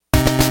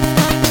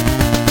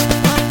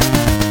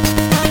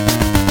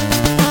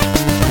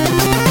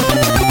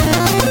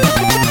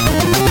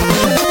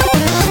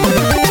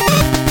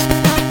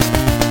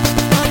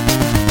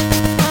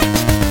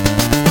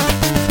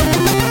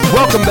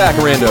back,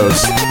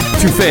 randos,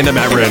 to Fandom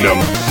at Random.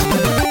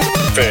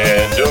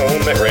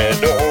 Fandom at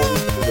Random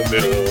in the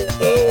middle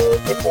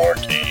of the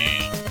quarantine.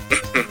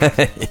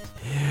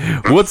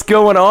 What's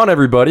going on,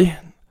 everybody?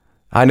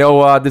 I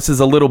know this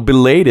is a little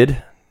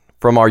belated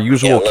from our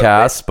usual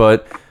cast,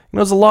 but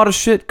there's a lot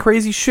of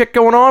crazy shit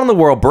going on in the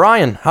world.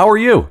 Brian, how are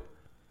you?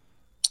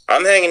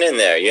 I'm hanging in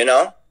there,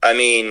 I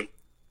mean,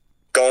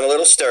 going a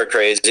little stir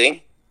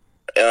crazy,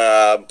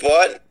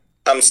 but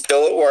I'm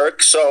still at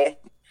work, so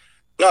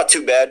not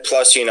too bad.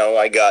 Plus,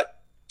 I got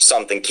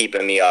something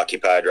keeping me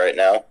occupied right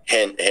now.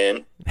 Hint,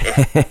 hint.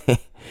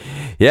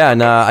 Yeah,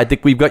 and I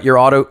think we've got your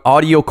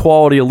audio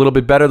quality a little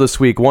bit better this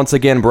week. Once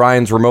again,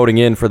 Brian's remoting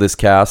in for this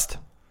cast.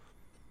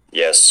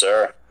 Yes,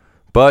 sir.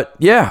 But,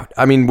 yeah,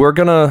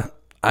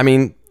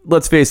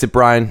 let's face it,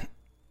 Brian.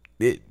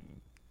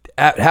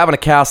 Having a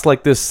cast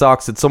like this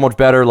sucks. It's so much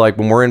better, like,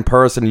 when we're in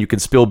person and you can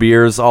spill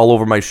beers all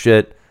over my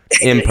shit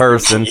in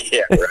person.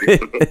 Yeah,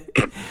 right.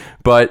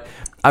 But,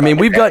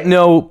 we've got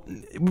no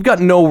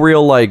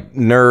real, like,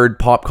 nerd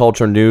pop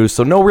culture news,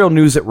 so no real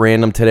news at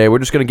random today. We're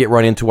just going to get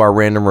right into our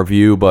random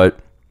review, but,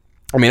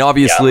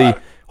 obviously,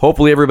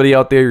 hopefully everybody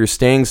out there, you're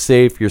staying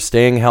safe, you're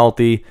staying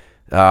healthy.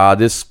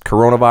 This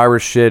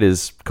coronavirus shit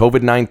is,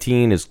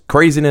 COVID-19 is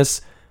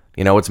craziness.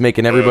 It's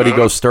making everybody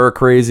go stir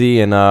crazy,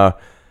 and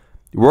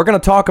we're going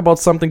to talk about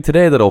something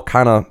today that'll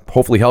kind of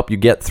hopefully help you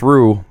get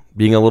through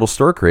being a little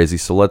stir crazy.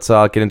 So let's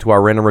get into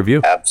our random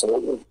review.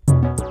 Absolutely.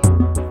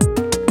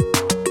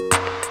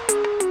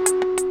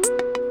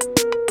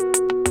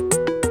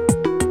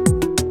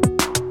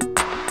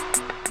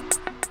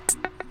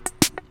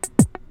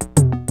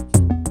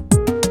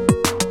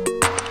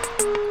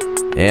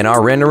 And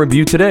our random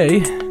review today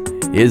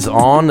is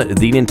on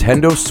the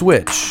Nintendo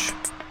Switch.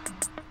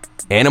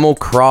 Animal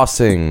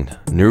Crossing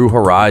New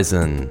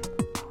Horizons.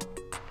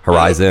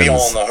 Beyond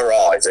the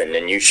horizon,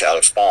 and you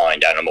shall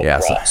find Animal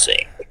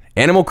Crossing.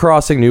 Animal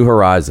Crossing New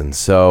Horizons.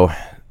 So,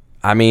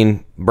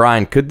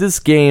 Brian, could this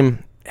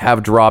game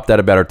have dropped at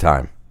a better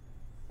time?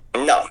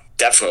 No,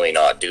 definitely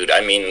not, dude.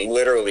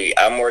 Literally,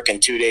 I'm working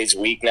 2 days a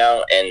week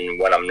now, and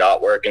when I'm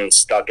not working,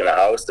 stuck in the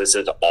house, this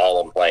is all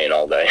I'm playing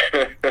all day.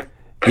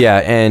 Yeah,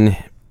 and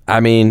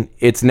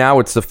it's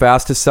the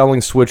fastest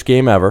selling Switch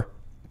game ever.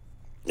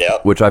 Yeah.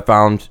 Which I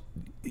found,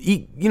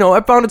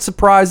 I found it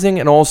surprising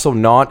and also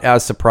not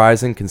as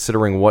surprising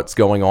considering what's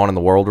going on in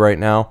the world right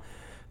now.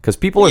 Because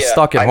people are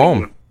stuck at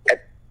home.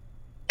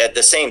 At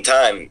the same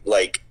time,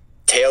 like,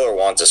 Taylor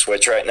wants a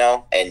Switch right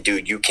now, and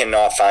dude, you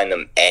cannot find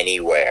them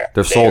anywhere.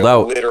 They're sold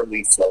out.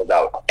 Literally sold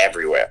out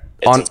everywhere.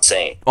 It's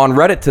insane. On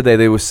Reddit today,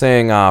 they were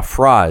saying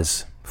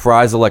Fry's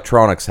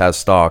Electronics has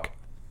stock.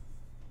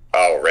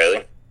 Oh,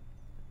 really?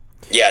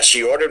 Yeah,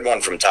 she ordered one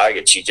from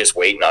Target. She's just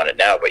waiting on it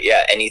now. But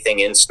yeah, anything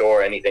in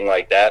store, anything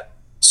like that.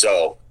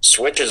 So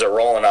Switches are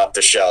rolling off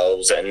the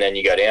shelves, and then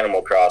you got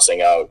Animal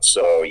Crossing out.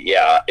 So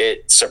yeah,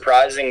 it's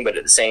surprising, but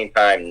at the same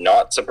time,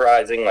 not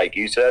surprising, like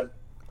you said.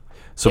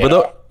 So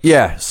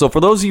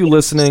for those of you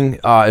listening,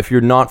 if you're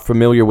not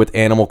familiar with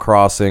Animal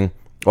Crossing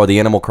or the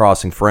Animal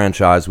Crossing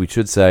franchise, we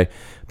should say,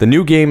 the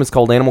new game is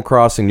called Animal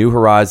Crossing New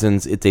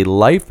Horizons. It's a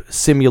life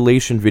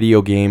simulation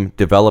video game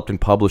developed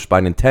and published by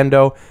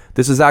Nintendo.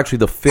 This is actually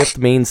the 5th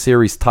main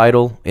series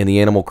title in the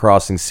Animal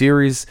Crossing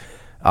series.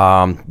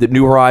 The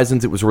New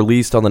Horizons, it was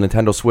released on the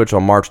Nintendo Switch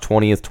on March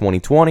 20th,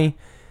 2020.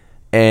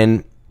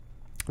 And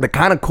the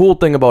kind of cool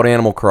thing about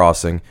Animal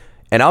Crossing,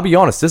 and I'll be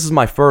honest, this is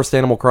my first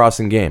Animal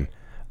Crossing game.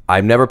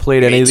 I've never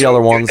played any of the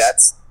other ones.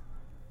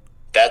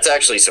 That's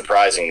actually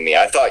surprising to me.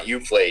 I thought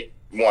you played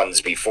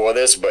ones before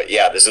this, but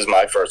yeah, this is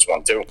my first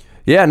one too.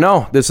 Yeah,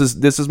 no, this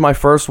is my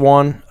first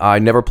one. I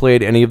never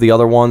played any of the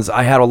other ones.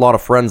 I had a lot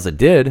of friends that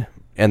did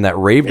and that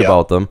raved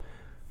about them,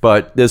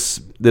 but this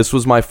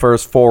was my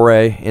first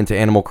foray into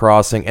Animal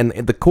Crossing. And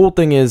the cool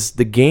thing is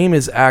the game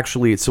is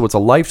actually, so it's a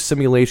life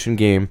simulation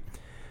game,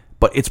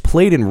 but it's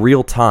played in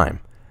real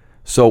time.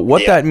 So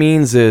what that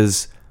means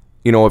is,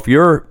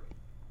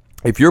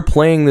 if you're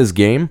playing this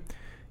game,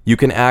 you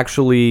can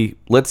actually,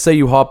 let's say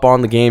you hop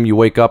on the game, you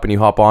wake up and you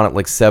hop on at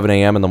like 7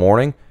 a.m. in the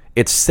morning.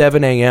 It's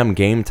 7 a.m.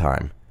 game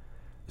time.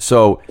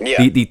 So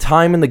the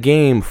time in the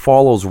game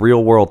follows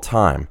real world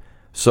time.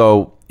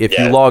 So if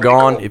you log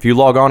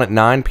on at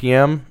 9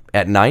 p.m.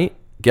 at night,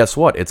 guess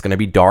what? It's going to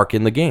be dark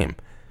in the game.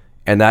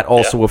 And that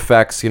also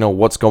affects,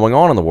 what's going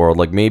on in the world.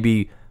 Like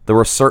maybe there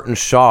are certain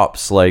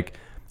shops, like,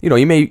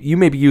 you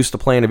may be used to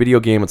playing a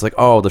video game. It's like,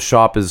 oh, the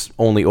shop is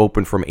only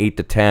open from 8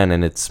 to 10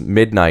 and it's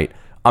midnight.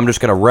 I'm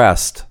just going to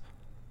rest.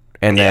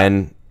 And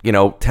then,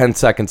 10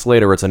 seconds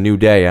later, it's a new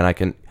day and I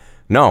can...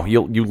 No,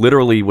 you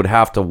literally would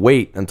have to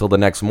wait until the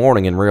next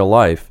morning in real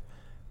life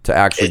to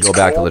actually go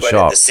back to the shop.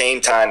 But at the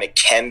same time, it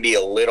can be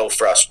a little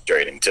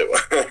frustrating too.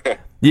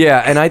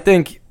 Yeah, and I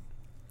think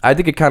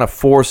it kind of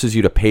forces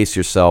you to pace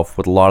yourself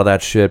with a lot of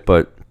that shit,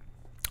 but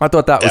I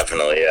thought that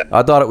definitely,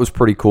 I thought it was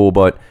pretty cool,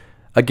 but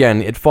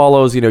again, it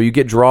follows, you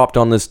get dropped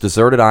on this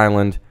deserted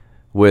island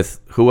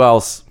with who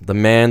else? The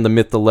man, the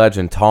myth, the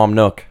legend, Tom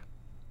Nook.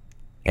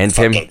 And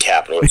fucking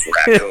capitalist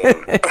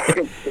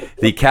raccoon.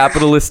 The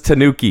capitalist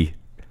Tanuki.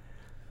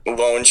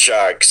 loan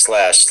shark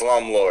slash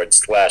slumlord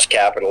slash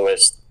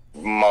capitalist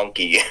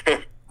monkey.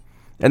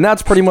 And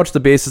that's pretty much the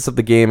basis of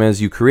the game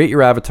is you create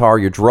your avatar,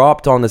 you're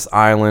dropped on this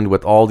island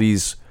with all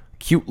these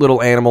cute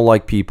little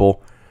animal-like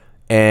people,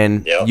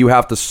 and Yep. you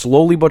have to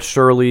slowly but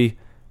surely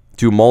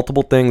do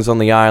multiple things on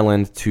the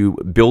island to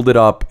build it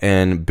up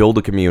and build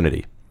a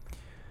community.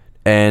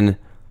 And,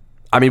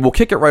 I mean, we'll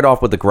kick it right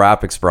off with the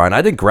graphics, Brian.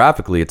 I think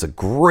graphically it's a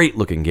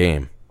great-looking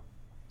game.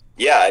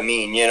 Yeah, I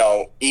mean, you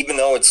know, even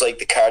though it's like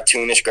the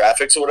cartoonish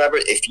graphics or whatever,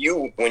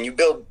 when you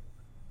build,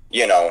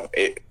 you know,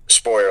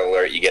 spoiler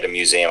alert, you get a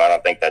museum. I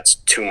don't think that's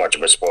too much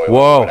of a spoiler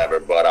Whoa. or whatever,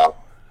 but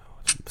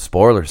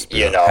Spoilers.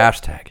 you know,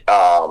 Hashtag.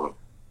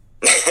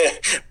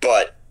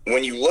 but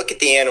when you look at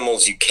the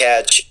animals you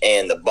catch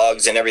and the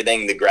bugs and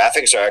everything, the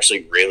graphics are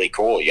actually really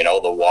cool. You know,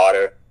 the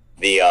water,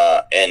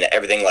 and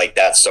everything like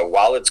that. So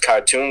while it's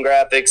cartoon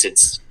graphics,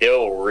 it's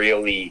still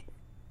really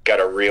got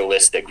a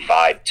realistic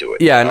vibe to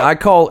it. Yeah, you and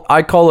know?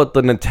 I call it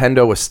the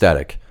Nintendo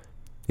aesthetic.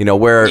 You know,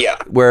 where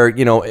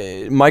you know,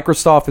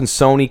 Microsoft and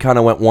Sony kind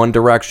of went one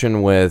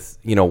direction with,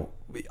 you know,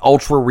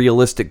 ultra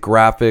realistic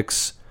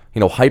graphics, you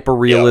know, hyper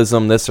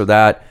realism, this or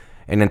that.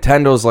 And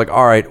Nintendo's like,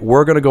 all right,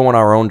 we're going to go in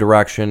our own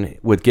direction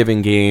with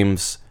giving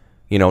games,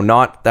 you know,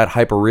 not that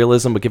hyper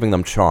realism, but giving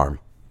them charm.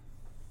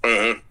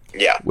 Mm-hmm.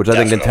 Yeah, which I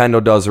think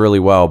Nintendo does really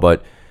well.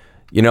 But,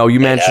 you know, you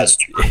mentioned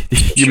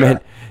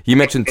you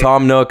mentioned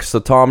Tom Nook. So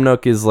Tom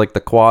Nook is like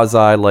the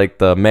quasi, like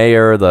the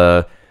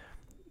mayor.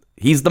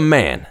 He's the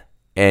man,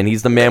 and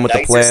he's the man with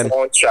the plan. Nicest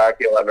loan shark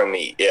you'll ever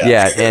meet. Yeah.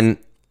 Yeah, and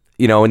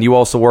you know, and you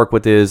also work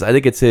with I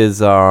think it's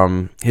his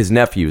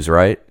nephews,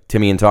 right?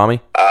 Timmy and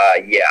Tommy.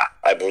 Yeah,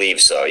 I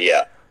believe so.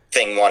 Yeah,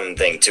 thing one and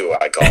thing two,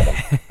 I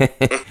call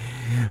them.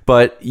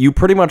 But you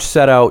pretty much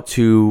set out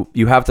you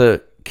have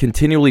to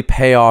continually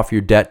pay off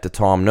your debt to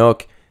Tom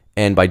Nook,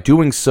 and by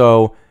doing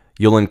so,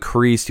 you'll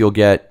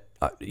get,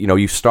 you know,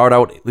 you start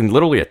out in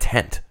literally a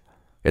tent.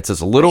 It's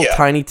this little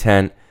tiny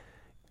tent.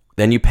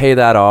 Then you pay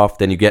that off.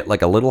 Then you get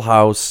like a little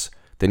house.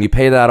 Then you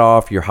pay that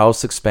off. Your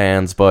house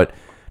expands. But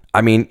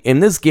I mean, in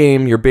this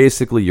game, you're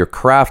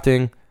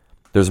crafting.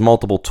 There's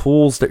multiple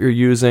tools that you're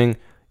using.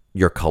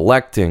 You're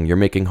collecting. You're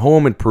making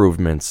home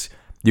improvements.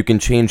 You can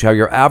change how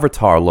your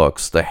avatar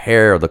looks, the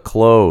hair, the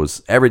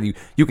clothes, everything.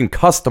 You can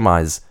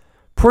customize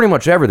pretty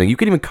much everything. You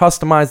can even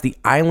customize the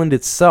island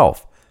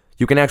itself.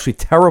 You can actually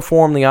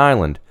terraform the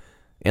island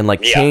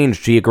and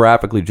change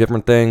geographically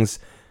different things.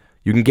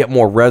 You can get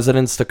more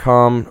residents to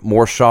come.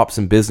 More shops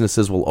and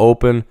businesses will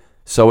open.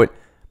 So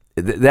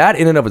that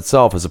in and of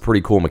itself is a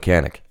pretty cool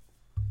mechanic.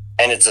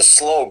 And it's a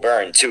slow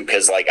burn too,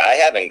 because like I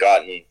haven't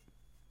gotten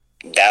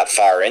that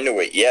far into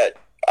it yet,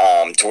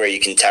 to where you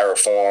can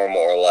terraform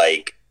or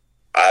like,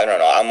 I don't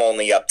know. I'm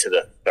only up to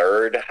the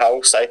third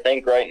house, I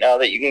think, right now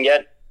that you can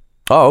get.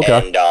 Oh,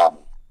 okay. And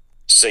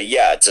so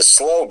yeah, it's a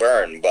slow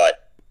burn,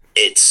 but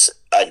it's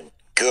a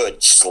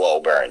good slow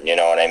burn. You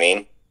know what I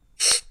mean?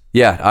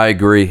 Yeah, I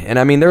agree. And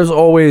I mean, there's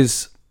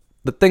always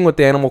the thing with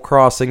the Animal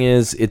Crossing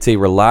is it's a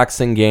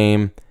relaxing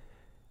game,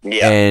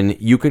 and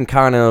you can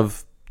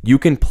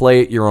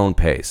play at your own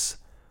pace.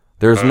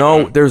 There's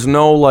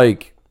no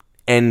like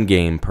end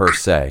game per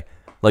se.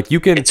 Like you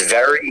can. It's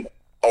very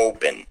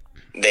open.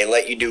 They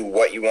let you do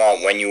what you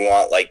want when you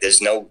want. Like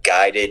there's no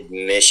guided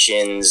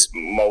missions.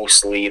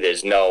 Mostly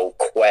there's no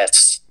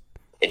quests.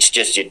 It's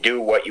just you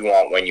do what you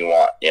want when you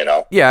want, you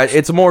know? Yeah,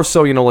 it's more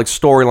so, you know, like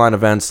storyline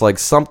events. Like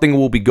something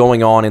will be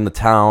going on in the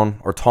town,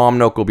 or Tom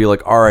Nook will be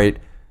like, all right,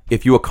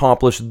 if you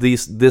accomplish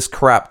this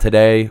crap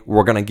today,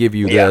 we're going to give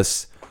you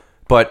this.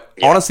 But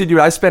honestly, dude,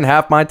 I spend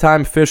half my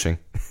time fishing.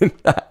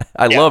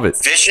 I love it.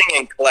 Fishing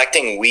and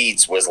collecting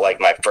weeds was like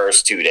my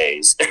first 2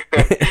 days.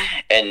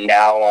 And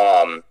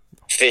now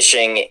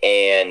fishing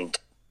and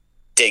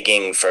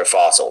digging for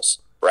fossils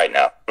right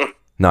now.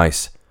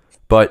 Nice.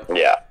 But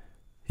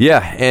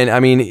yeah, and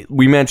I mean,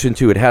 we mentioned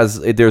too,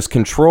 there's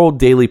controlled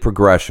daily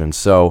progression.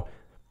 So,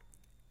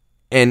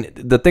 and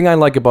the thing I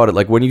like about it,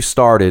 like when you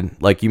started,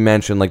 like you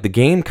mentioned, like the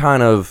game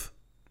kind of,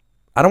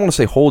 I don't want to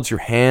say holds your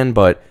hand,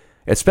 but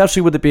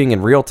especially with it being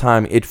in real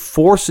time, it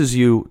forces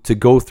you to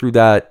go through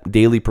that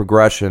daily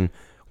progression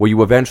where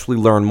you eventually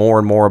learn more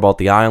and more about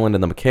the island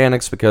and the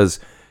mechanics. Because,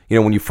 you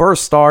know, when you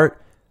first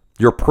start,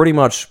 you're pretty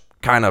much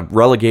kind of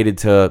relegated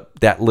to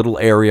that little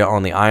area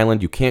on the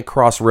island. You can't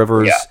cross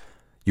rivers.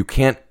 You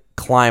can't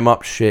climb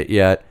up shit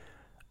yet.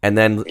 And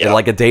then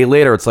like a day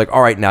later, it's like,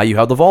 all right, now you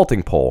have the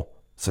vaulting pole.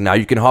 So now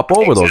you can hop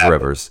over those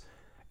rivers.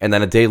 And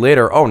then a day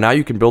later, oh, now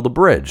you can build a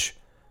bridge.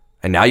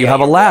 And now you have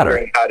a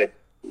ladder.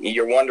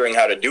 You're wondering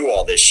how to do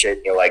all this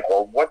shit. You're like,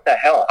 well, what the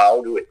hell?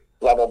 How do it?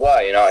 Blah, blah, blah,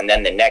 you know? And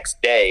then the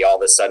next day, all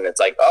of a sudden, it's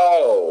like,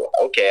 oh,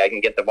 okay, I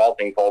can get the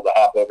vaulting pole to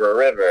hop over a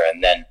river.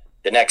 And then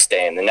the next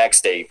day,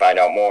 you find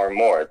out more and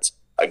more. It's,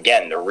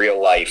 again, the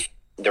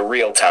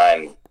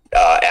real-time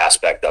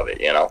aspect of it,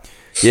 you know?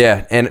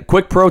 Yeah, and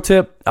quick pro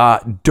tip,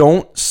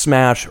 don't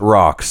smash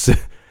rocks.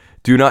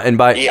 Do not, and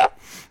by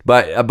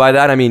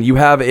that, I mean, you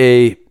have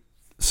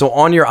so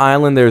on your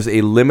island, there's a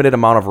limited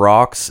amount of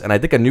rocks, and I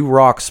think a new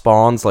rock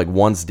spawns like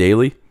once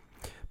daily.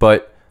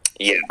 But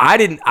I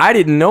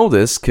didn't know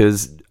this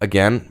because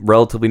again,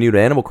 relatively new to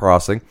Animal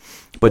Crossing.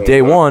 But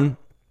day one,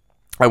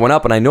 I went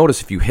up and I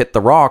noticed if you hit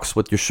the rocks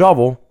with your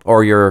shovel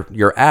or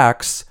your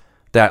axe,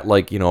 that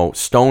like,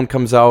 stone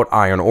comes out,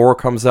 iron ore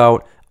comes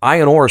out.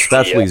 Iron ore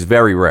especially is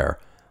very rare.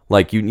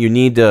 Like you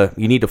need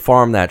to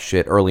farm that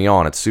shit early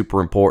on. It's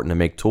super important to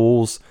make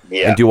tools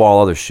and do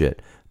all other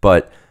shit.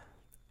 But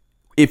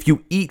if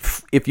you eat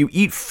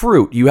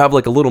fruit, you have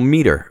like a little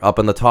meter up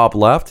in the top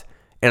left,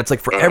 and it's like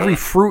for every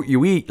fruit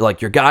you eat,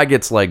 like your guy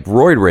gets like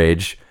roid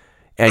rage,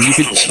 and you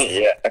could.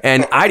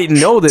 And I didn't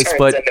know this,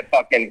 but into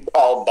fucking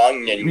Paul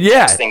Bunyan.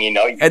 Yeah, thing you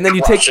know, and then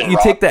you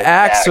take the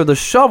axe or the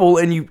shovel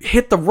and you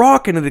hit the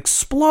rock and it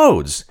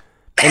explodes,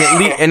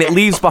 and it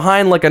leaves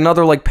behind like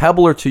another like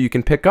pebble or two you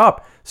can pick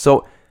up.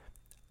 So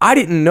I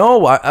didn't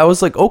know. I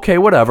was like, okay,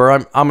 whatever.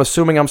 I'm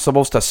assuming I'm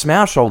supposed to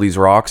smash all these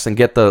rocks and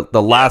get the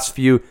last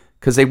few,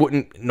 because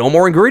no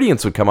more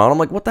ingredients would come out. I'm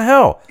like, what the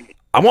hell?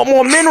 I want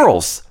more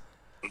minerals.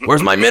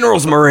 Where's my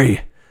minerals,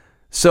 Marie?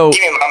 So,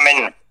 give me my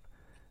minerals.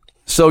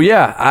 So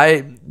yeah,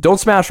 I don't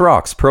smash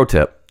rocks. Pro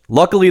tip.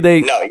 Luckily,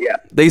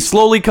 they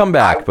slowly come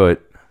back,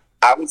 but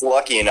I was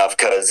lucky enough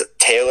because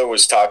Taylor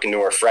was talking to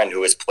her friend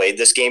who has played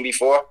this game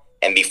before,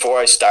 and before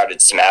I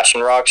started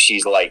smashing rocks,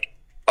 she's like,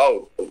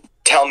 "Oh,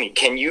 tell me,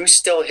 can you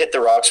still hit the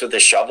rocks with a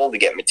shovel to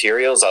get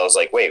materials?" I was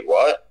like, "Wait,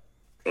 what?"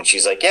 And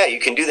she's like, "Yeah, you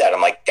can do that."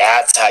 I'm like,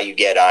 "That's how you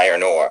get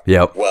iron ore."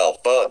 Yep. Well,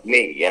 fuck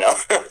me,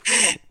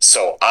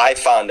 So I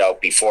found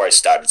out before I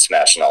started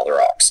smashing all the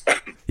rocks.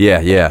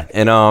 Yeah,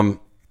 and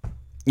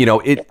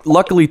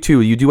luckily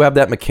too, you do have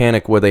that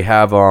mechanic where they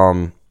have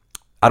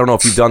I don't know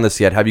if you've done this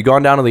yet. Have you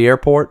gone down to the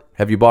airport?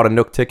 Have you bought a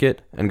Nook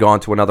ticket and gone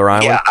to another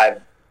island? Yeah,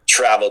 I've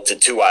traveled to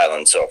 2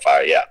 islands so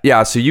far. Yeah.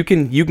 Yeah, so you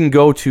can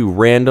go to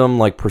random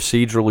like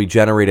procedurally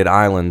generated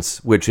islands,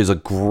 which is a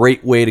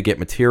great way to get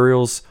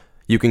materials.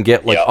 You can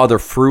get like other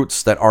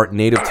fruits that aren't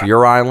native to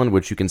your island,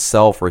 which you can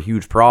sell for a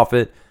huge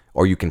profit,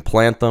 or you can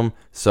plant them.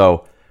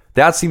 So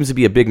that seems to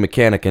be a big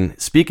mechanic. And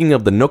speaking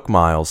of the Nook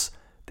miles,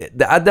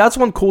 that's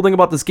one cool thing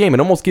about this game.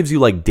 It almost gives you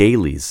like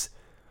dailies.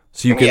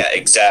 So you can. Yeah,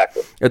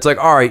 exactly. It's like,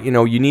 all right,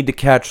 you need to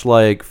catch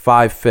like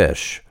 5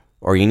 fish,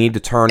 or you need to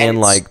turn in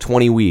like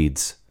 20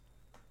 weeds.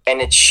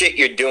 And it's shit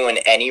you're doing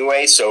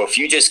anyway. So if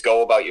you just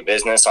go about your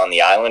business on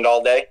the island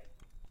all day,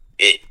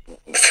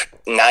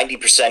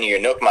 90% of your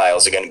Nook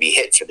miles are going to be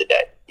hit for the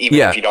day, even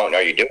if you don't know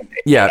you're doing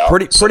it. Yeah,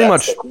 pretty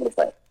much.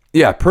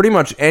 Yeah, pretty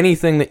much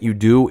anything that you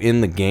do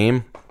in the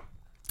game,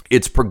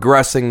 it's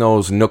progressing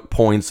those Nook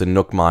points and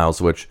Nook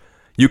miles, which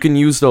you can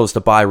use those to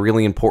buy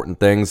really important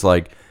things.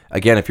 Like,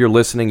 again, if you're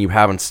listening, you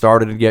haven't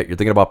started it yet, you're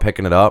thinking about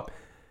picking it up,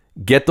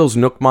 get those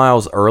Nook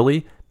miles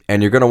early,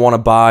 and you're going to want to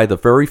buy, the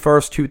very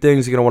first 2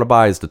 things you're going to want to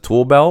buy is the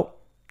tool belt,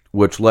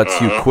 which lets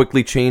you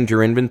quickly change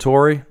your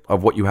inventory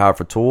of what you have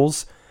for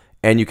tools.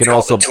 And you can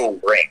also... the tool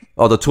ring.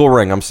 Oh, the tool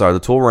ring. I'm sorry, the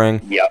tool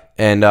ring. Yep.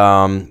 And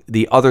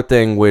the other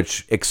thing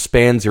which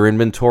expands your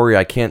inventory,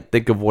 I can't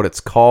think of what it's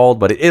called,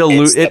 but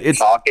it's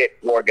pocket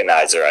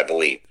organizer, I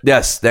believe.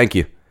 Yes, thank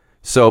you.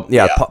 So,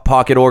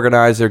 pocket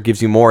organizer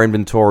gives you more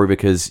inventory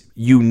because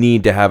you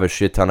need to have a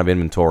shit ton of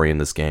inventory in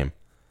this game.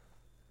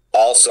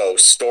 Also,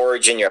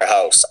 storage in your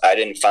house. I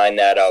didn't find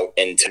that out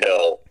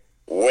until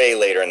way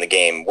later in the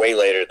game, way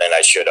later than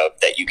I should have,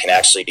 that you can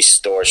actually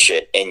store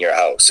shit in your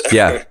house.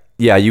 Yeah.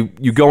 Yeah, you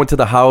go into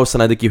the house,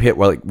 and I think you hit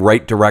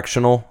right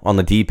directional on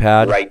the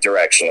D-pad. Right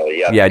directional,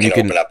 yeah. Yeah, and you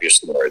can open up your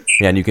storage.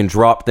 Yeah, and you can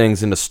drop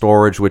things into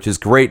storage, which is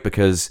great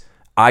because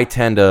I'm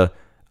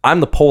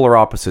the polar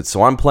opposite.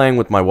 So I'm playing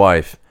with my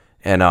wife,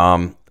 and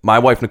my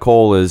wife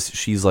Nicole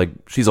she's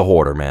a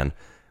hoarder, man.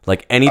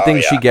 Like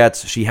anything she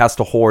gets, she has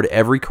to hoard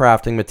every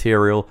crafting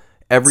material.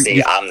 I'm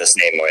the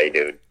same way,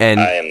 dude. And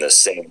I am the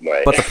same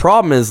way. But the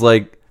problem is,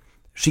 like,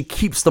 she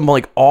keeps them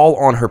like all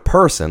on her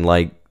person,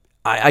 like.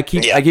 I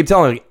keep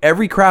telling her,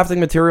 every crafting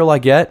material I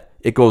get,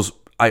 it goes,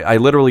 I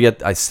literally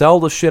I sell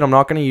the shit I'm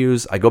not going to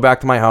use. I go back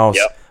to my house.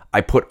 Yep.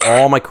 I put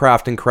all my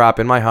crafting crap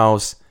in my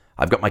house.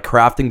 I've got my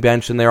crafting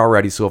bench in there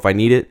already. So if I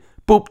need it,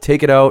 boop,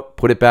 take it out,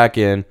 put it back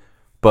in.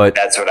 But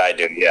that's what I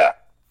do. Yeah.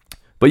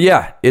 But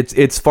yeah,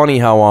 it's funny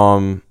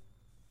how,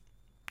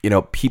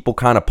 people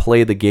kind of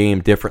play the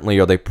game differently,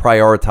 or they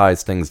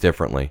prioritize things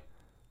differently.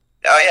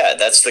 Oh yeah.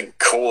 That's the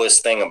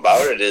coolest thing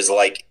about it is,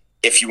 like,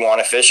 if you want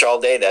to fish all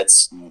day,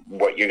 that's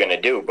what you're going to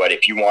do. But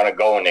if you want to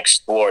go and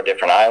explore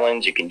different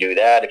islands, you can do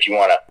that. If you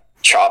want to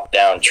chop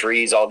down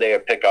trees all day or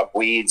pick up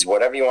weeds,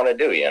 whatever you want to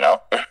do,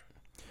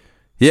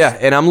 Yeah,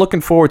 and I'm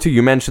looking forward to,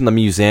 you mentioned the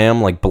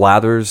museum, like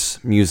Blathers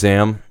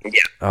Museum,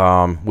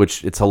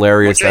 which it's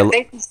hilarious. Which I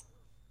think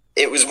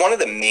it was one of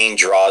the main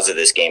draws of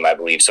this game, I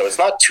believe. So it's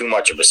not too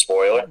much of a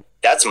spoiler.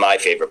 That's my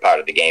favorite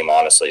part of the game,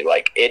 honestly.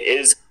 Like, it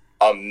is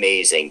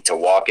amazing to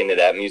walk into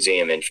that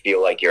museum and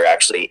feel like you're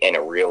actually in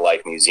a real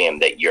life museum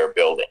that you're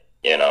building,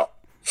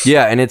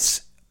 Yeah, and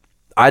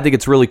I think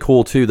it's really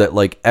cool too that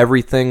like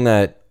everything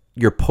that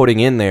you're putting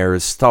in there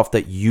is stuff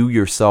that you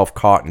yourself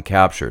caught and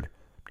captured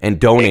and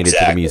donated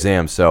to the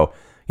museum. So,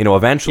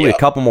 eventually a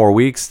couple more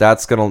weeks,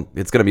 it's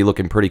gonna be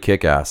looking pretty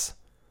kick-ass.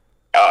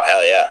 Oh,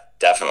 hell yeah,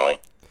 definitely.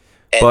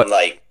 And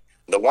like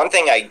the one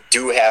thing I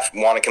do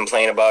want to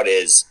complain about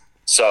is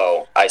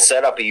So I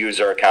set up a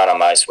user account on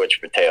my Switch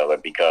for Taylor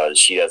because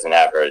she doesn't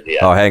have hers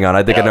yet. Oh, hang on.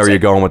 I think I know where you're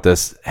going with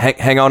this.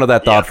 Hang on to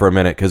that thought for a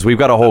minute, because we've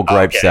got a whole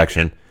gripe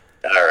section.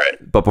 All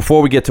right. But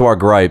before we get to our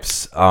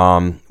gripes,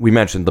 we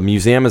mentioned the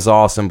museum is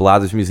awesome,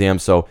 Blazers Museum.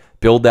 So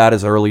build that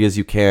as early as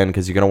you can,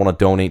 because you're going to want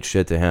to donate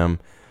shit to him.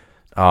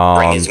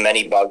 Bring as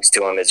many bugs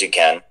to him as you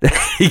can.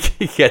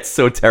 He gets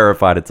so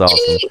terrified. It's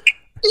awesome.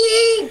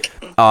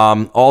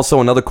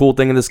 Also, another cool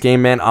thing in this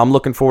game, man, I'm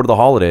looking forward to the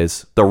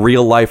holidays, the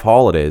real life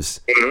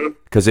holidays.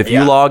 Because if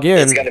you log in,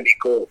 it's going to be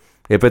cool.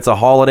 If it's a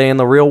holiday in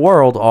the real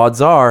world,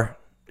 odds are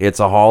it's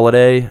a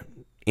holiday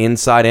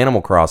inside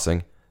Animal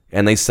Crossing,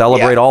 and they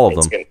celebrate all of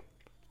them.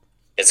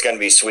 It's going to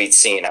be sweet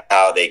seeing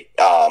how they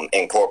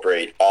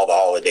incorporate all the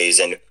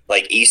holidays, and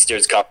like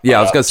Easter's coming. Yeah,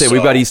 I was going to say,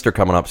 we've got Easter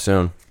coming up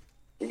soon.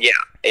 Yeah,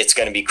 it's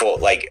going to be cool.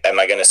 Like, am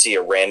I going to see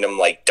a random,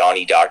 like,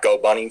 Donnie Darko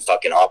bunny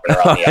fucking hopping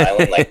around the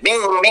island, like, bing,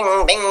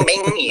 bing, bing,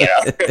 bing, you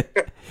know?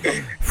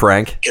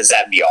 Frank? Because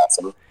that'd be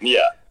awesome.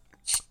 Yeah.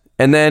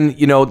 And then,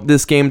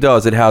 this game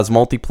it has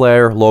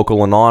multiplayer,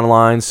 local, and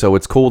online, so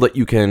it's cool that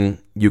you can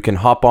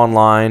hop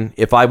online.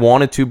 If I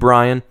wanted to,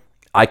 Brian,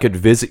 I could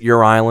visit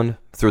your island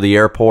through the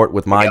airport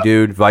with my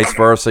dude, vice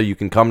versa. You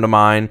can come to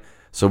mine,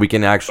 so we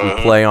can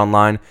actually play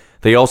online.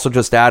 They also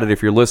just added,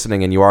 if you're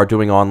listening and you are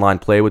doing online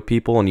play with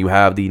people and you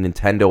have the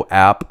Nintendo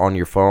app on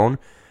your phone,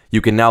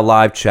 you can now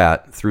live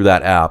chat through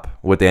that app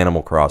with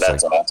Animal Crossing.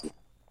 That's awesome.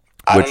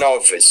 I don't know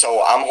if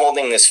so I'm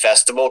holding this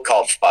festival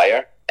called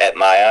Fire at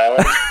my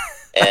island.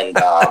 And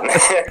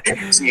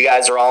so you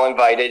guys are all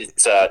invited.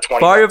 It's a $20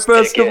 Fire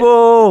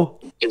Festival.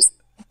 Ticket. Just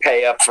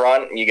pay up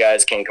front and you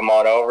guys can come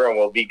on over and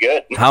we'll be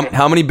good.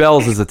 How many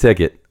bells is a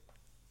ticket?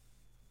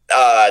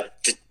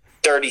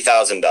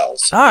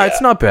 $30,000.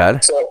 It's not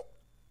bad. So,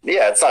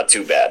 yeah, it's not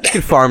too bad. You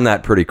can farm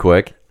that pretty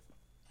quick.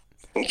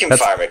 You can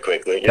farm it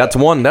quickly. Yeah.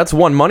 That's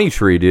one money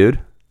tree, dude.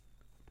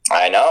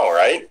 I know,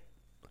 right?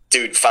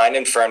 Dude,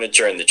 finding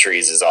furniture in the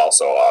trees is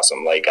also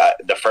awesome. Like,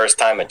 the first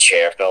time a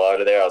chair fell out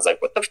of there, I was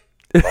like, what the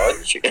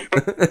fudge?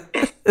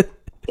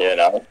 You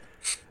know?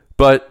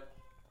 But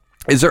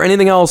is there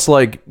anything else,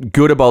 like,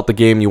 good about the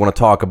game you want to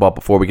talk about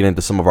before we get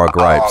into some of our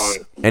gripes?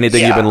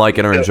 Anything you've been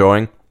liking or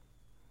enjoying?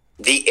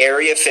 The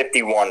Area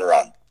 51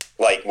 run.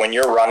 Like, when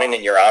you're running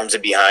and your arms are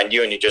behind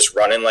you and you're just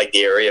running like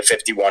the Area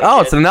 51.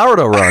 Oh, it's a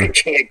Naruto run. I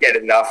can't get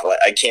enough of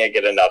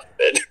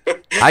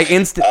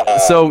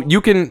it. So you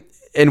can,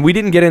 and we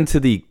didn't get into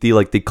the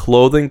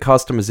clothing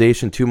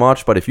customization too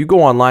much, but if you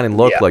go online and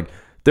look, like,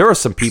 there are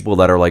some people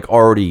that are, like,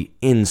 already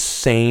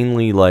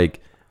insanely, like,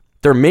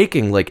 they're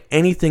making, like,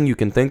 anything you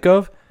can think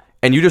of.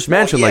 And you just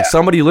mentioned, like,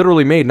 somebody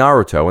literally made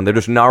Naruto, and they're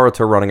just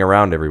Naruto running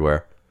around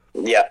everywhere.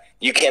 Yeah.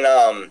 You can,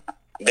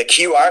 the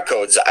QR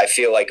codes, I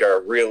feel like, are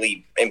a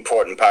really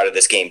important part of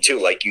this game, too.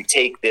 Like, you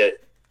take the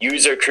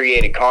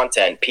user-created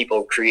content,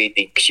 people create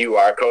the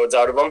QR codes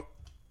out of them,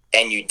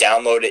 and you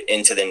download it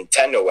into the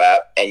Nintendo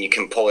app, and you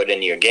can pull it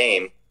into your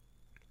game.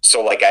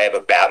 So, like, I have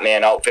a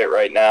Batman outfit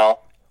right now.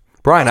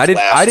 Brian, I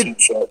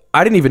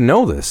didn't even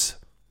know this.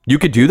 You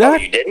could do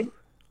that? Oh, you didn't?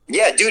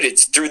 Yeah, dude,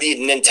 it's through the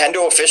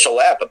Nintendo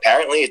official app.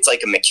 Apparently, it's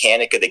like a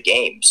mechanic of the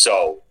game.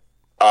 So,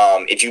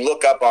 if you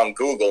look up on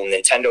Google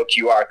Nintendo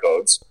QR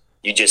codes,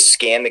 you just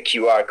scan the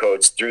QR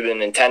codes through the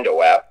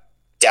Nintendo app,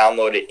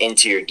 download it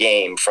into your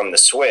game from the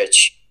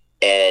Switch,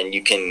 and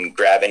you can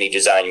grab any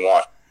design you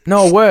want.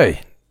 No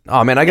way.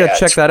 Oh, man, I got to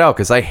check that out,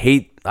 because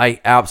I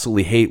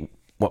absolutely hate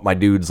what my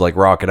dude's, like,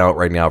 rocking out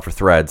right now for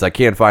Threads. I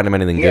can't find him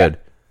anything good.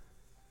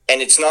 And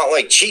it's not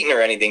like cheating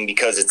or anything,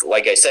 because it's,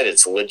 like I said,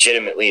 it's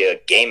legitimately a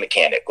game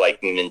mechanic.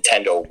 Like,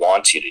 Nintendo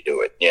wants you to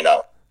do it, you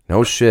know?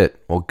 No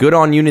shit. Well, good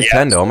on you,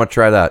 Nintendo. I'm going to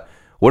try that.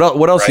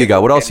 What else you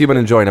got? What else you been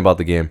enjoying about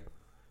the game?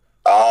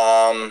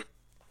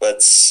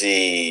 Let's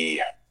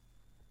see.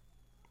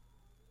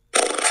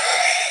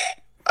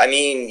 I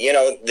mean,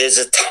 there's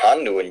a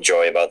ton to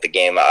enjoy about the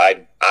game.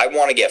 I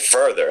want to get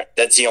further.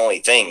 That's the only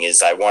thing,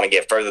 is I want to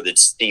get further to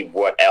see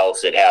what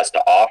else it has to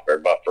offer.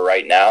 But for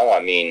right now,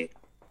 I mean,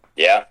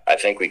 yeah, I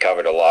think we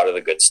covered a lot of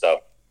the good stuff.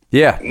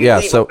 Yeah.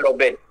 So a little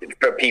bit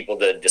for people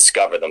to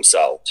discover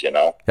themselves,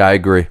 Yeah, I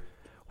agree.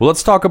 Well,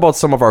 let's talk about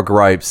some of our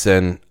gripes,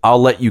 and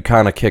I'll let you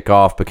kind of kick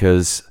off,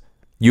 because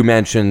you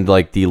mentioned,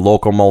 like, the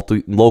local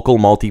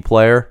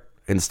multiplayer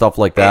and stuff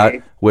like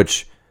that,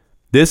 which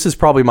this is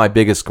probably my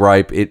biggest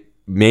gripe. It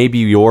may be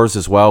yours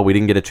as well. We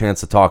didn't get a chance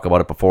to talk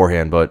about it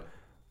beforehand, but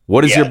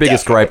what is your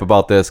biggest gripe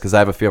about this? Because I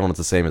have a feeling it's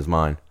the same as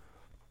mine.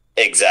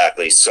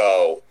 Exactly.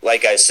 So,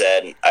 like I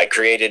said, I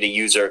created a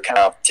user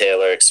account for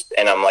Taylor,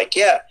 and I'm like,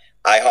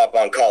 I hop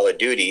on Call of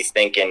Duty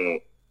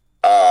thinking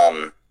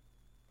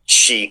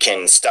she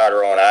can start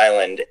her own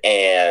island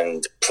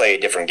and play a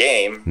different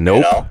game.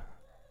 Nope.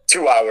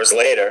 2 hours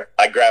later,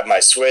 I grab my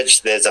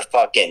Switch. There's a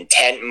fucking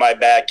tent in my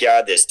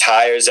backyard. There's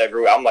tires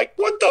everywhere. I'm like,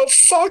 what the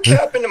fuck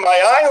happened to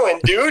my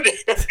island, dude?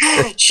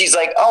 She's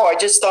like, oh, I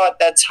just thought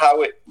that's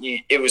how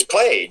it was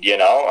played,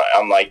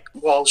 I'm like,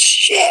 well,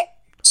 shit.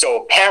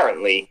 So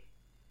apparently,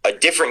 a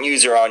different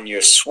user on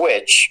your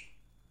Switch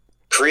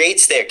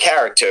creates their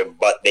character,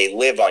 but they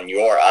live on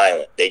your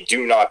island. They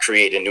do not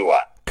create a new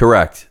one.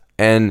 Correct.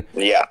 And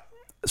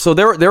So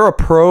there are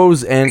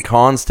pros and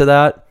cons to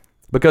that,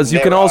 because you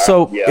can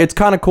also, it's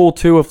kind of cool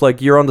too if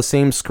like you're on the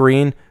same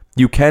screen,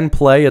 you can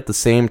play at the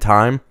same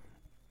time.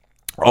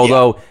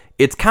 Although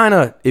it's kind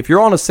of, if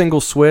you're on a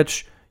single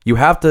Switch, you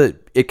have to,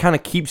 it kind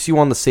of keeps you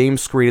on the same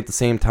screen at the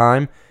same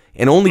time,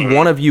 and only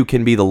one of you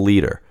can be the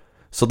leader.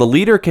 So the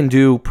leader can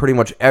do pretty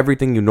much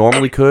everything you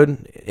normally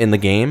could in the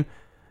game,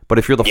 but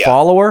if you're the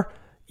follower,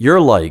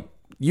 you're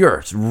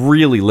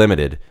really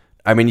limited.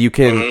 I mean, you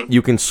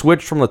can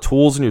switch from the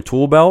tools in your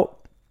tool belt,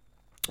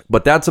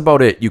 but that's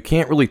about it. You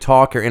can't really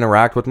talk or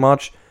interact with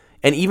much.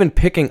 And even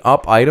picking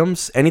up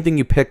items, anything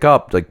you pick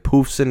up like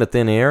poofs into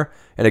thin air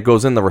and it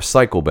goes in the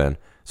recycle bin.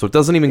 So it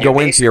doesn't even go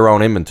into your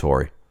own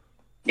inventory.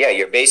 Yeah,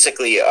 you're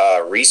basically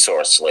a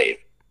resource slave.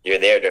 You're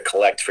there to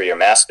collect for your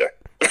master.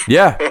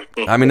 Yeah.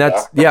 I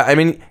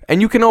mean,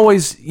 and you can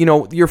always,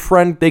 your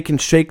friend, they can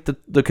shake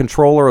the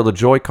controller or the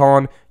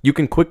Joy-Con. You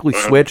can quickly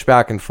switch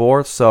back and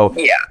forth. So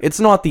it's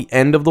not the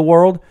end of the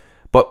world.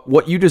 But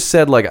what you just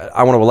said, like,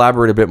 I want to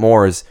elaborate a bit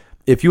more, is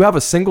if you have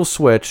a single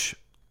Switch,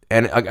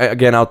 and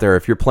again, out there,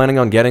 if you're planning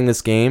on getting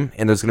this game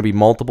and there's going to be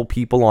multiple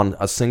people on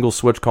a single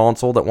Switch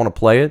console that want to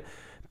play it,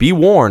 be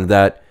warned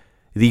that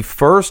the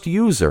first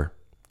user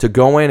to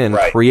go in and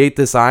create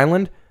this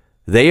island,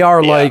 they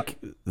are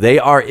they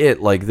are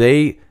it. Like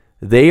they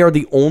are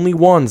the only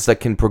ones that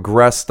can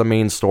progress the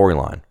main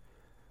storyline.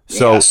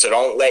 So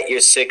don't let your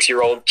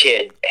 6-year-old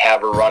kid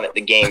have a run at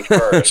the game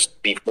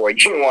first before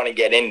you want to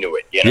get into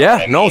it. You know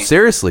what I mean? No,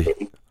 seriously.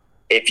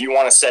 If you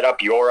want to set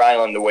up your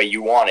island the way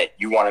you want it,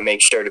 you want to make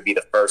sure to be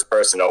the first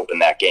person to open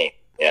that game,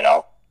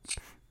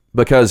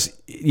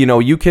 Because,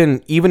 you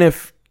can, even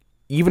if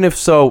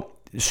so,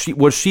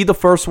 was she the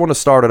first one to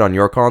start it on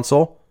your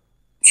console?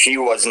 She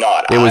was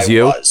not. It was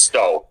you?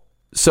 So,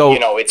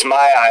 it's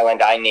my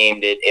island. I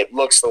named it. It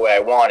looks the way I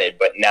wanted,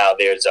 but now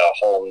there's a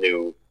whole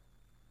new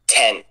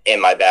tent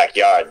in my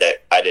backyard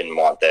that I didn't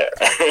want there.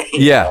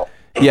 Yeah.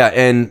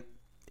 And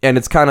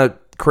it's kind of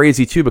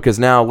crazy too, because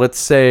now let's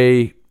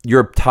say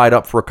you're tied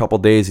up for a couple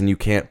days and you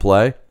can't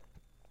play.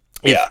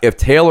 If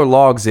Taylor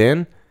logs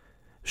in,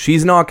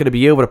 she's not going to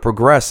be able to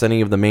progress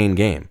any of the main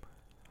game.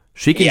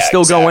 She can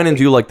still go in and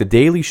do like the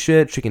daily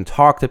shit. She can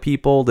talk to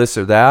people, this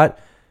or that.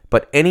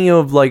 But any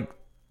of like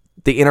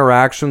the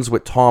interactions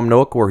with Tom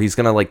Nook where he's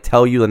going to like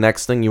tell you the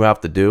next thing you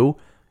have to do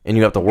and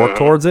you have to work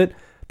towards it,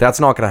 that's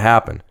not going to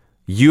happen.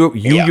 You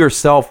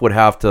yourself would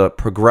have to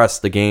progress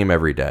the game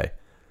every day,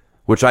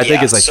 which I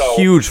think is a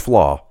huge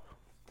flaw.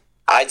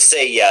 I'd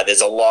say,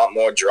 there's a lot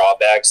more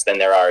drawbacks than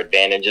there are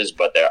advantages,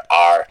 but there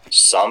are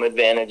some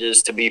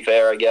advantages, to be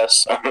fair, I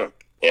guess. But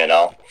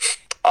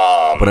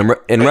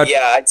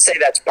I'd say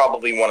that's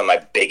probably one of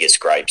my biggest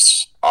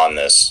gripes on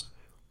this.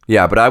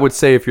 Yeah, but I would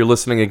say if you're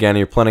listening again and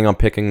you're planning on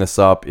picking this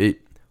up,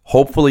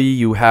 hopefully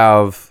you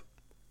have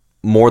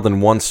more than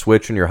one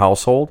Switch in your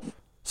household,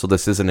 so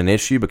this isn't an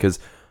issue, because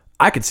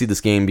I could see this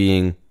game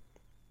being,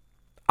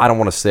 I don't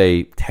want to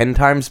say 10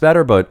 times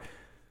better, but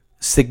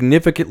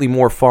significantly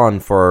more fun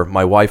for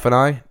my wife and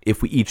I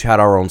if we each had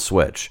our own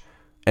Switch.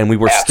 And we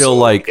were still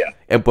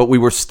but we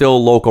were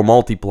still local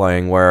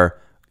multiplaying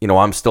where,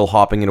 I'm still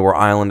hopping into her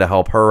island to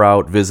help her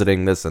out,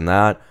 visiting this and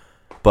that.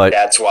 But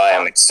that's why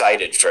I'm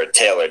excited for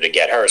Taylor to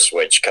get her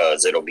Switch,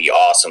 because it'll be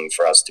awesome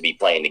for us to be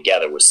playing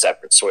together with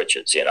separate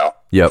Switches,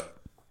 Yep.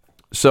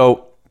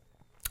 So,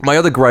 my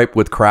other gripe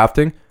with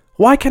crafting,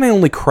 why can I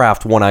only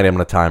craft one item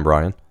at a time,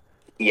 Brian?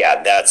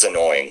 Yeah, that's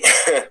annoying.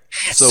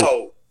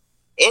 So,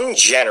 in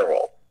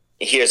general,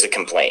 here's a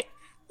complaint.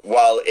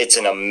 While it's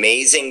an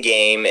amazing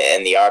game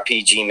and the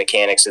RPG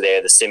mechanics are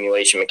there, the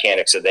simulation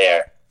mechanics are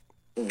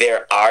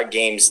there are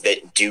games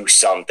that do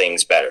some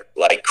things better,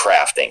 like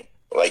crafting.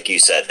 Like you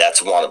said,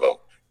 that's one of them.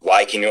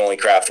 Why can you only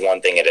craft one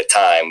thing at a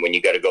time when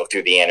you got to go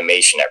through the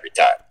animation every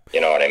time?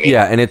 You know what I mean?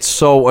 Yeah, and it's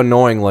so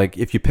annoying. Like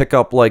if you pick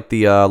up like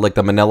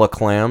the manila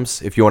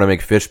clams, if you want to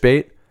make fish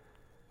bait,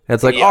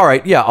 it's like, all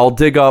right, I'll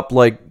dig up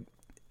like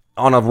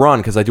on a run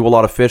because I do a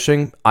lot of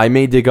fishing. I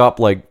may dig up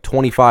like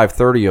 25,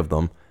 30 of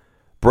them,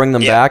 bring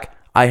them back.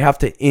 I have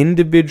to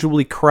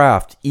individually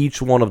craft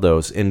each one of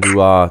those into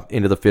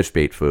the fish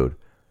bait food.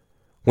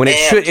 When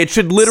it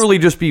should literally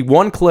just be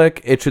one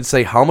click. It should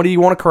say how many you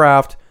want to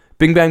craft.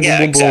 Bing, bang,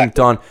 boom, boom, boom,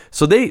 done.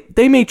 So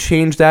they may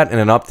change that in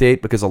an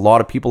update because a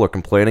lot of people are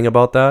complaining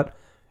about that.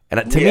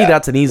 And to me,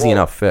 that's an easy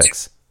enough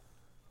fix.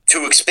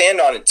 To expand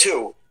on it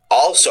too,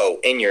 also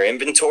in your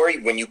inventory,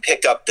 when you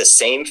pick up the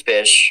same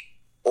fish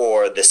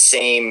or the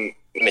same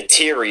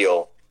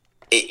material,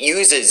 it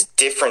uses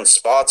different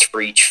spots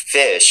for each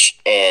fish.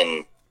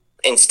 And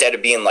instead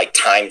of being like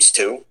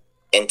 ×2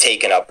 and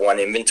taking up one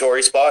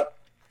inventory spot,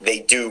 they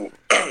do,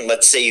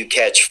 let's say you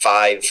catch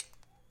 5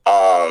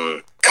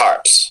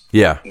 carps.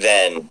 Yeah.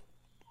 Then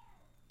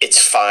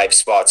it's 5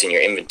 spots in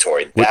your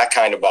inventory. That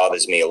kind of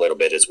bothers me a little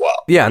bit as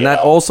well. Yeah, and that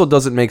also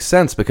doesn't make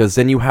sense because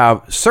then you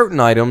have certain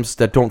items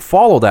that don't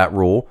follow that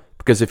rule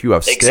because if you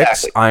have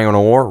sticks, iron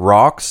ore,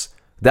 rocks,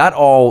 that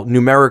all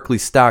numerically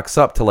stacks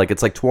up to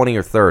it's like 20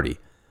 or 30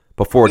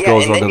 before it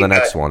goes on to the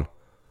next one.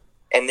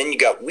 And then you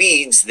got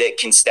weeds that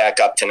can stack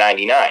up to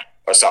 99.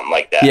 or something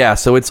like that. Yeah,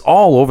 so it's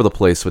all over the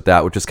place with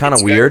that, which is kind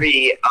of weird.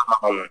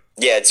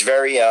 It's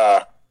very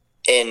I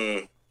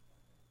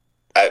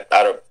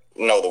don't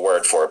know the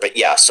word for it, but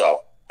yeah,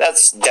 so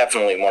that's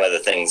definitely one of the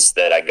things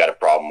that I got a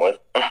problem with.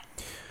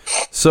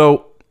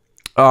 So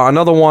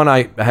another one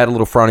I had a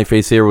little frowny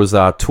face here was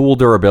tool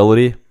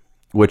durability,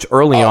 which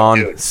early on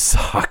dude.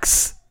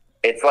 sucks.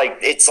 It's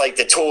like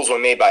the tools were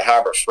made by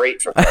Harbor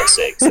Freight, for Christ's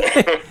sakes.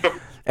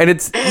 And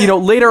it's,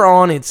 later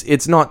on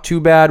it's not too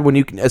bad when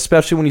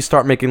especially when you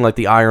start making like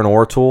the iron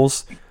ore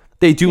tools.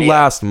 They do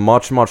last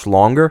much, much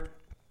longer,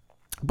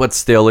 but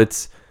still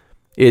it's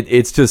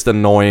just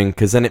annoying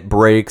because then it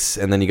breaks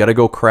and then you got to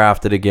go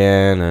craft it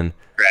again. And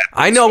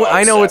I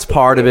know it's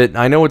part of it.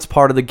 I know it's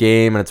part of the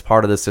game and it's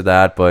part of this or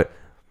that, but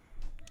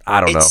I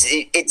don't know.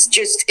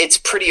 It's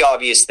pretty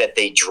obvious that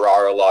they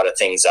draw a lot of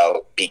things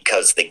out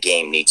because the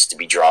game needs to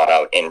be drawn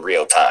out in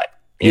real time.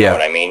 You know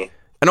what I mean?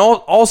 And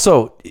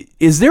also,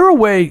 is there a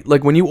way,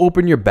 like when you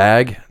open your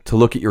bag to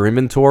look at your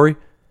inventory,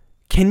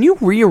 can you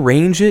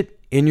rearrange it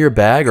in your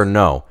bag or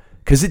no?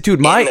 Because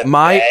dude, I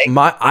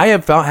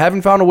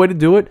haven't found a way to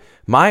do it.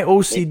 My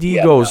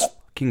OCD goes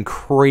fucking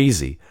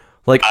crazy.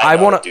 Like I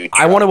want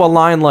to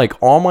align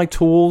like all my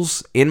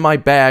tools in my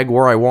bag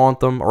where I want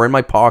them or in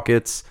my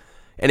pockets,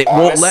 and it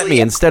won't let me.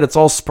 Instead, it's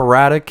all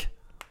sporadic.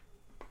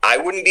 I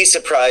wouldn't be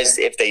surprised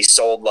if they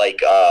sold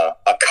like a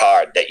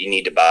card that you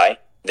need to buy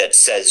that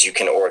says you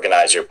can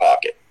organize your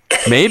pocket.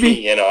 Maybe.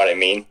 You know what I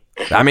mean?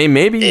 I mean,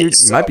 maybe you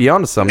might be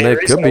onto something. It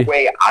could be. There isn't a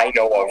way I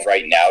know of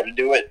right now to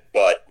do it,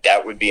 but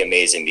that would be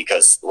amazing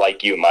because,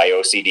 like you, my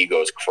OCD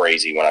goes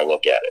crazy when I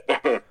look at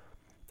it.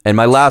 And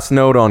my last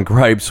note on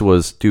gripes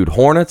was, dude,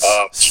 hornets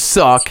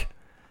suck,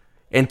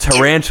 and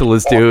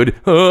tarantulas, dude.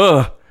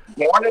 Ugh.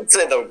 Hornets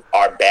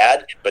are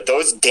bad, but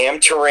those damn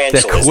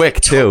tarantulas. They're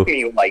quick too. Took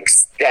me like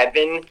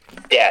 7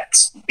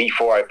 deaths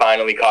before I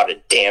finally caught a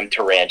damn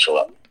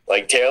tarantula.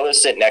 Like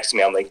Taylor's sitting next to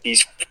me, I'm like,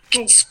 these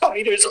fucking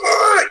spiders,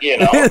 you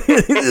know.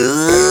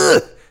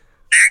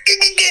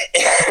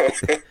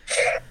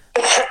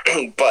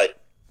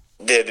 But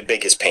they're the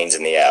biggest pains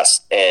in the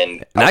ass.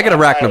 And I got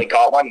finally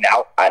caught one.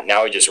 Now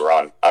I just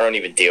run. I don't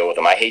even deal with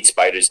them. I hate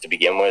spiders to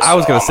begin with. I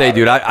was gonna say,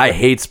 dude, I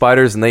hate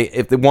spiders, and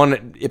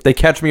if they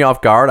catch me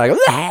off guard, I go.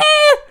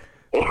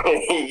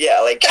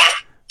 Yeah, like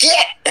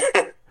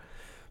yeah.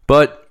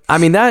 But I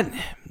mean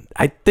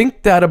I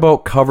think that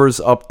about covers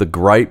up the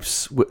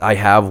gripes I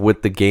have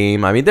with the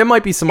game. I mean, there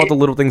might be some other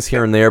little things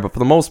here and there, but for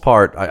the most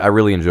part, I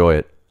really enjoy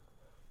it.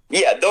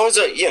 Yeah, those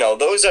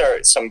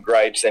are some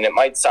gripes, and it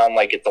might sound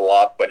like it's a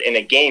lot, but in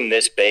a game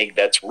this big,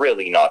 that's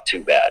really not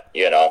too bad,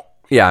 you know?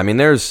 Yeah, I mean,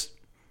 there's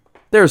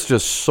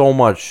just so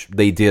much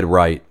they did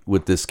right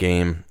with this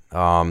game.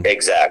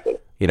 Exactly.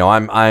 You know,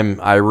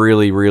 I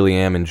really, really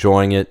am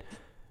enjoying it.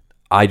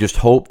 I just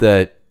hope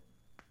that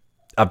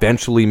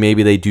eventually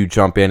maybe they do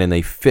jump in and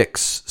they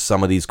fix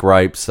some of these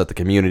gripes that the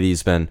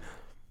community's been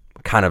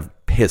kind of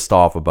pissed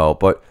off about,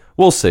 but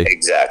we'll see.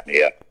 Exactly,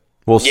 yeah.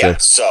 We'll see. Yeah,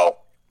 so,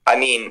 I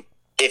mean,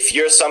 if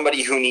you're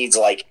somebody who needs,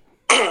 like,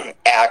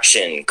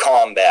 action,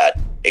 combat,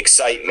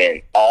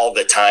 excitement all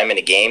the time in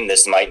a game,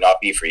 this might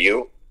not be for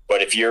you.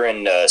 But if you're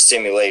in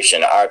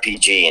simulation,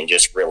 RPG, and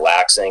just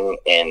relaxing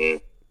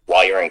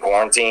while you're in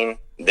quarantine,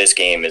 this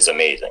game is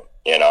amazing,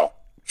 you know?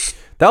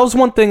 That was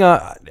one thing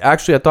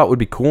actually I thought would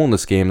be cool in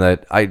this game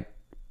that I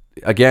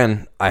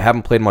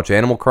haven't played much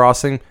Animal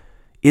Crossing.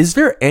 Is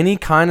there any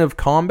kind of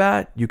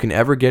combat you can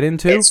ever get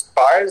into? As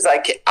far as I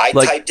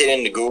typed it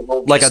into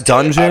Google. Like a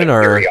dungeon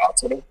or?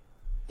 Curiosity.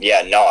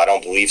 Yeah, no, I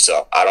don't believe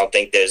so. I don't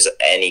think there's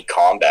any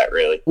combat,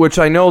 really. Which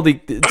I know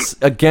it's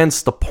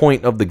against the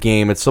point of the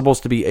game. It's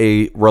supposed to be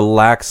a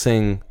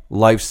relaxing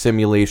life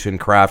simulation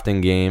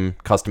crafting game,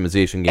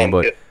 customization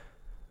game,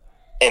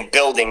 and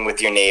building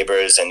with your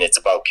neighbors, and it's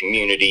about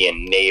community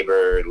and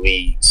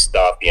neighborly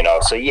stuff, you know.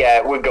 So yeah,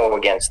 it would go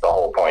against the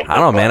whole point. I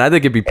don't know, man. I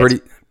think it'd be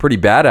pretty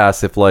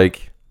badass if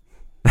like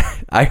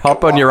I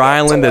hop on your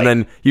island and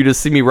then you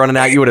just see me running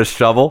at you with a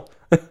shovel.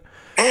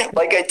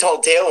 Like I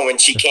told Taylor when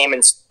she came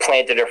and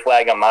planted her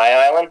flag on my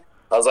island,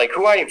 I was like,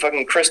 "Who are you,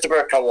 fucking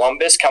Christopher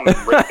Columbus? Come and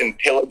rape and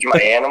pillage my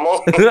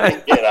animal?"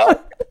 You know,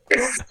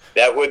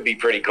 that would be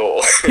pretty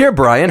cool. Here,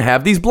 Brian,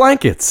 have these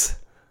blankets.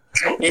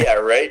 Yeah,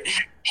 right.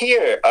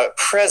 Here, a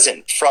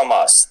present from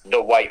us,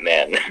 the white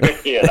man.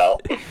 You know.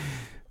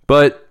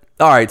 But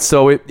all right,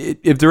 so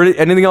if there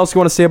anything else you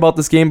want to say about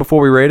this game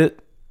before we rate it?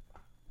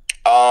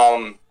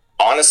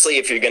 Honestly,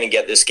 if you're going to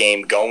get this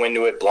game, go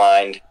into it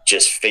blind.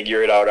 Just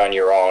figure it out on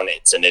your own.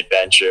 It's an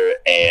adventure,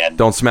 and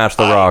don't smash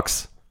the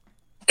rocks.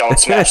 Don't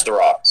smash the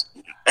rocks.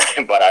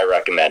 But I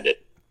recommend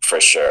it for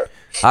sure.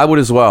 I would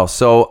as well.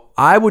 So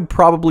I would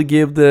probably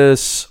give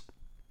this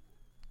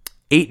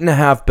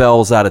 8.5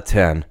 bells out of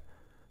 10.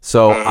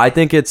 So I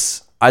think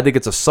it's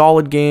a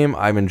solid game.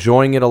 I'm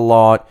enjoying it a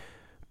lot,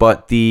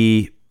 but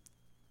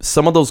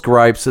some of those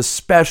gripes,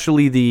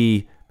 especially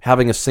the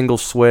having a single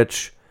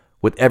switch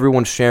with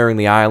everyone sharing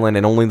the island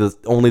and only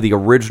the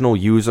original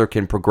user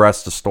can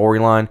progress the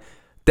storyline,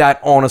 that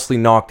honestly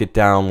knocked it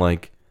down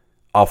like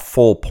a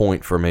full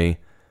point for me.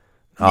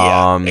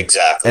 Yeah,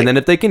 exactly. And then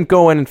if they can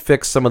go in and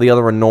fix some of the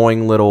other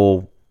annoying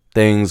little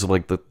things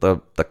like the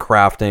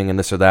crafting and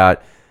this or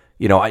that,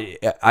 you know,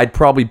 I'd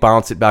probably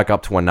bounce it back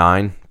up to a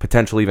 9,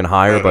 potentially even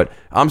higher. But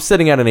I'm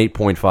sitting at an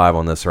 8.5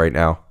 on this right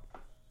now.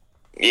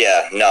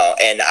 Yeah, no,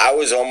 and I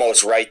was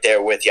almost right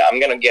there with you. I'm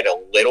going to get a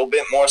little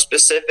bit more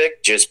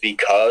specific just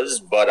because,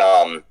 but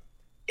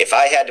if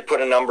I had to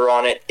put a number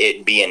on it,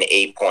 it'd be an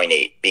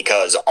 8.8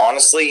 because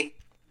honestly,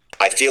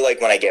 I feel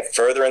like when I get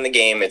further in the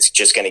game, it's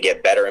just going to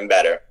get better and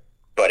better.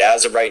 But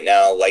as of right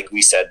now, like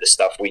we said, the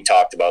stuff we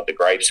talked about, the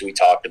gripes we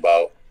talked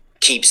about,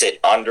 keeps it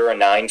under a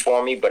 9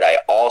 for me. But I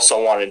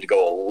also wanted to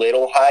go a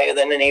little higher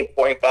than an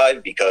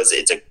 8.5 because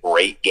it's a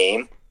great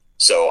game.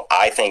 So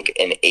I think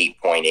an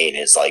 8.8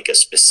 is like a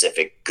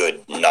specific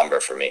good number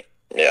for me.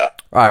 Yeah.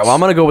 All right. Well, I'm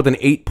going to go with an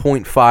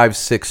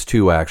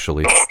 8.562,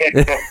 actually.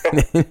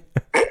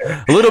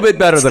 A little bit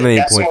better than an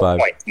 8.5.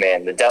 Points,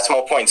 man. The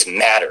decimal points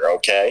matter,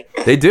 okay?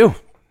 They do.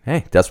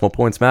 Hey, decimal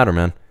points matter,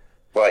 man.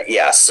 But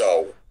yeah,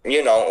 so,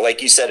 you know,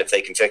 like you said, if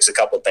they can fix a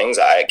couple things,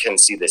 I can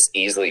see this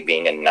easily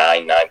being a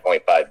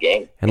 9.5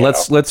 game. And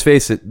let's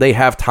face it, they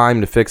have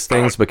time to fix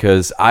things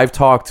because I've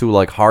talked to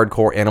like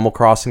hardcore Animal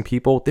Crossing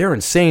people. They're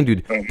insane,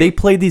 dude. Mm-hmm. They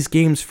play these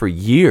games for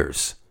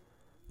years.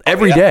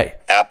 Every day.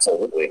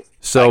 Absolutely.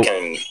 So I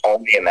can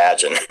only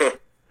imagine.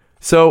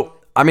 So,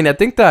 I mean, I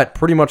think that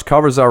pretty much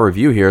covers our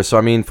review here. So,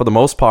 I mean, for the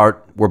most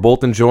part, we're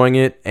both enjoying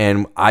it.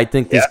 And I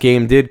think this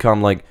game did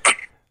come like,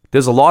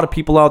 there's a lot of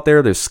people out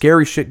there. There's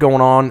scary shit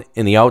going on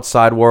in the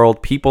outside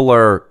world. People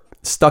are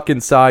stuck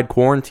inside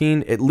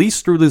quarantine. At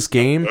least through this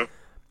game,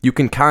 you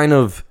can kind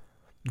of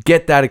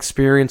get that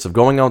experience of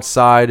going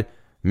outside,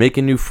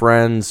 making new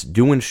friends,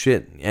 doing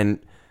shit. And,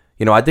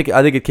 you know, I think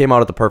it came out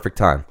at the perfect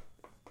time.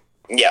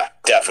 Yeah,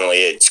 definitely.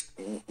 It's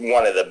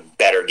one of the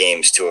better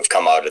games to have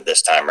come out at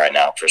this time right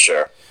now, for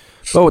sure.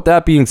 Well, with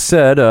that being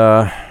said,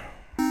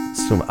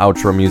 some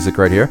outro music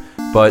right here.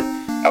 But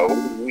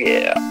oh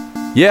yeah.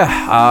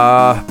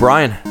 Yeah,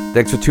 Brian,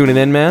 thanks for tuning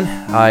in, man.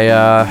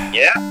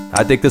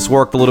 I think this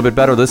worked a little bit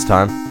better this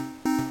time.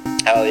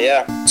 Hell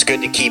yeah. It's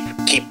good to keep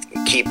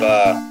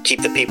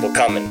the people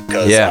coming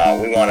because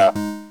we want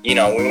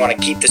to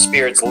keep the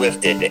spirits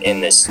lifted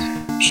in this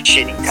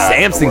shitty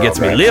time. Samson gets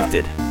me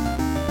lifted.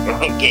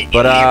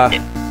 But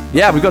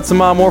yeah, we've got some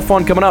more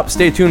fun coming up.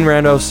 Stay tuned,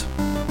 randos.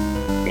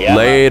 Yeah,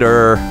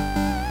 Later.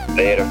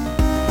 Later.